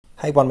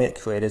Hey 1 Minute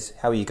Creators,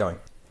 how are you going?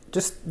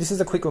 This is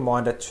a quick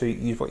reminder to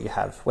use what you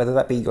have, whether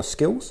that be your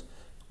skills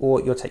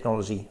or your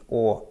technology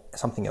or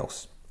something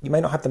else. You may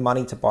not have the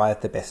money to buy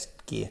the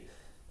best gear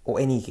or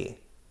any gear.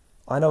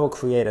 I know a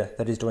creator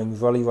that is doing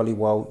really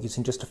well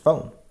using just a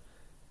phone.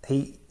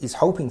 He is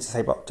hoping to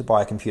save up to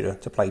buy a computer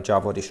to play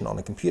Java Edition on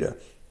a computer,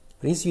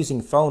 but he's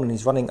using phone and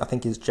he's running, I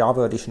think, his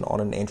Java Edition on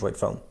an Android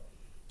phone.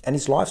 And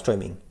he's live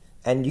streaming.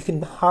 And you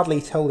can hardly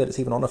tell that it's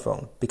even on a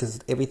phone because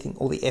everything,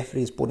 all the effort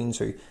is put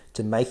into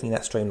making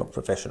that stream look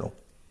professional.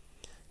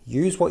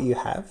 Use what you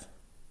have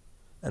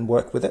and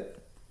work with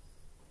it.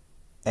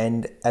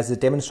 And as a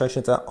demonstration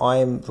of that, I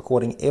am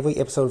recording every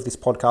episode of this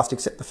podcast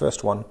except the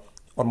first one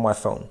on my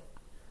phone,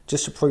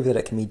 just to prove that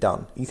it can be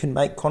done. You can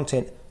make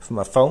content from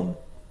a phone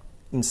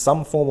in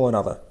some form or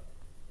another,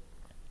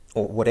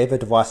 or whatever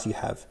device you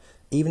have.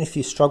 Even if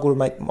you struggle to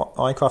make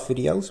Minecraft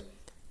videos,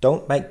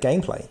 don't make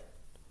gameplay.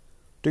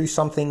 Do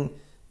something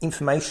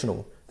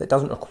informational that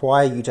doesn't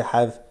require you to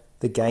have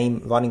the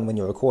game running when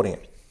you're recording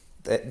it.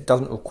 That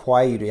doesn't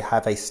require you to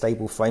have a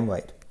stable frame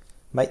rate.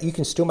 You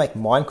can still make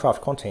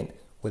Minecraft content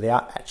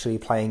without actually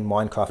playing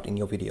Minecraft in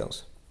your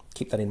videos.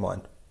 Keep that in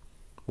mind.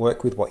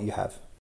 Work with what you have.